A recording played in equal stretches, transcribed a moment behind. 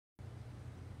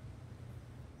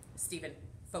Steven,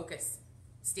 focus.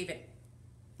 Steven.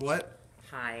 What?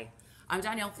 Hi. I'm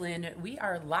Danielle Flynn. We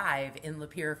are live in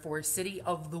Lapeer for City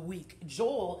of the Week.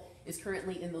 Joel is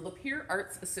currently in the Lapeer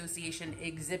Arts Association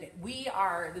exhibit.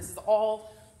 This is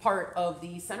all part of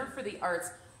the Center for the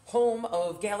Arts, home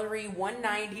of Gallery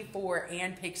 194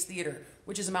 and Pix Theater,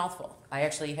 which is a mouthful. I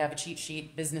actually have a cheat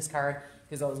sheet business card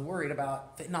because I was worried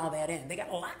about fitting all that in. They got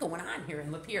a lot going on here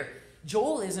in Lapeer.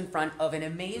 Joel is in front of an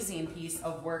amazing piece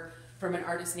of work from an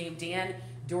artist named Dan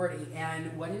Doherty.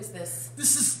 And what is this?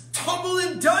 This is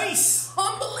Tumbling Dice!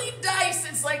 Tumbling Dice!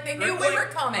 It's like they knew we were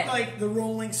coming. Like the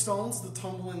Rolling Stones, the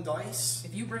Tumbling Dice.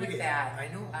 If you break that,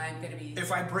 I know. I'm going to be...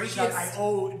 If I break it, I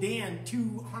owe Dan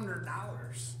 $200.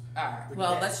 All right.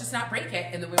 Well, let's just not break it,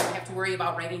 and then we won't have to worry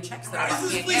about writing checks. That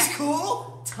Is this place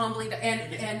cool? Tumbling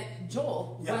and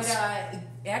Joel, yes.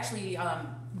 But actually,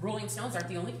 Rolling Stones aren't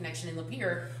the only connection in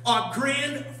Lapeer.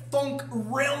 Grand Funk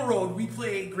Railroad. We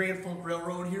play Grand Funk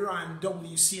Railroad here on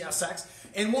WCSX,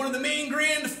 and one of the main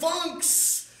Grand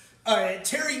Funks,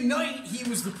 Terry Knight, he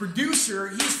was the producer.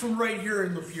 He's from right here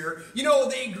in Lapeer. You know,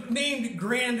 they named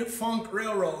Grand Funk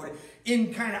Railroad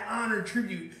in kind of honor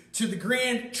tribute to the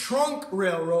Grand Trunk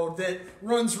Railroad that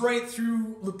runs right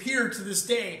through Lapeer to this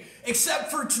day.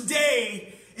 Except for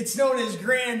today, it's known as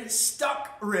Grand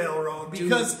Stuck Railroad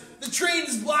because the train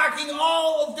is blocking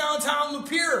all of downtown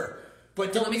Lapeer.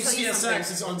 But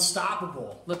WCSX is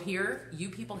unstoppable. Lapeer, you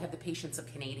people have the patience of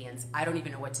Canadians. I don't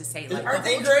even know what to say. Like, aren't the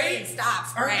they whole great? train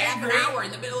stops for half an hour in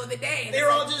the middle of the day. They were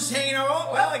all just hanging out.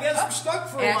 Oh, well, I guess we're stuck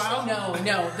for a while.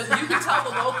 No. You can tell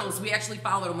the locals. We actually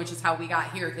followed them, which is how we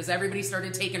got here, because everybody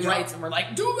started taking rights, and we're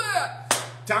like, do that!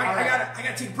 Donnie, I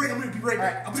gotta take a break. I'm gonna be right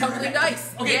back. Tumbling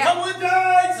Dice. Okay, Tumbling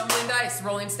Dice! Tumbling Dice,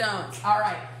 Rolling Stones. All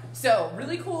right. So,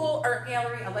 really cool art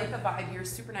gallery. I like the vibe here.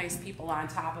 Super nice people on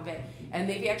top of it. And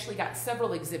they've actually got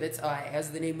several exhibits.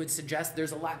 As the name would suggest,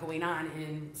 there's a lot going on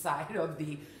inside of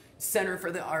the Center for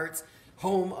the Arts,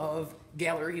 home of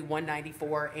Gallery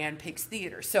 194 and Pix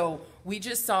Theater. So, we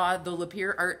just saw the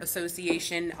Lapeer Art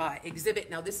Association exhibit.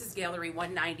 Now, this is Gallery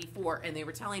 194, and they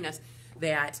were telling us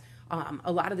that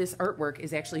a lot of this artwork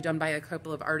is actually done by a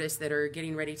couple of artists that are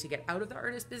getting ready to get out of the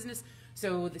artist business.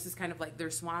 So this is kind of like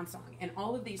their swan song. And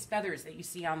all of these feathers that you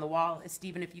see on the wall,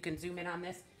 Stephen, if you can zoom in on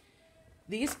this,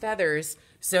 these feathers,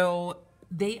 so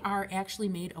they are actually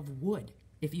made of wood.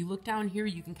 If you look down here,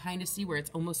 you can kind of see where it's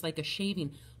almost like a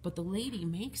shaving, but the lady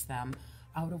makes them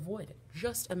out of wood.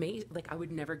 Just amazing. Like, I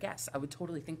would never guess. I would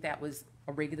totally think that was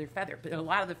a regular feather. But a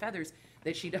lot of the feathers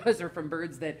that she does are from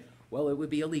birds that, well, it would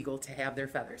be illegal to have their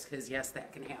feathers, because yes,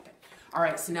 that can happen. All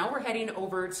right, so now we're heading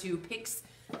over to Pix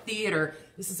Theater.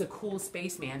 This is a cool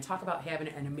space, man. Talk about having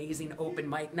an amazing open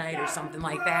mic night or something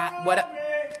like that. What up?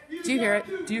 Do you hear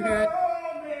it? Do you hear it?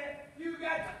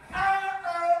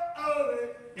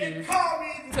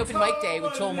 It's open mic day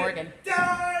with Joel Morgan. You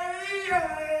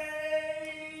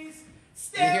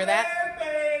hear that?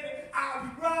 I'll be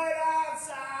right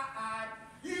outside.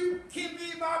 You can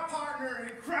be my partner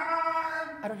in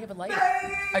crime. I don't have a lighter.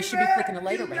 I should be clicking a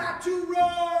lighter right now. You got to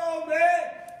roll me.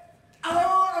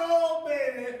 Oh,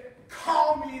 baby.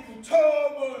 Call me the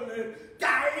Tumbling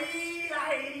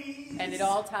Dice. And it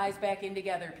all ties back in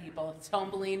together, people.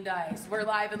 Tumbling Dice. We're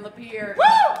live in Lapeer. Woo!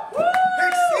 Woo!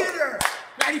 Pix Theater.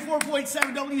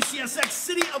 94.7 WCSX,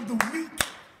 City of the Week.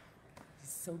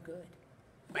 So good.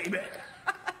 Baby.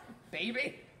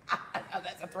 Baby? Oh,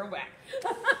 that's a throwback.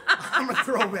 I'm a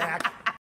throwback.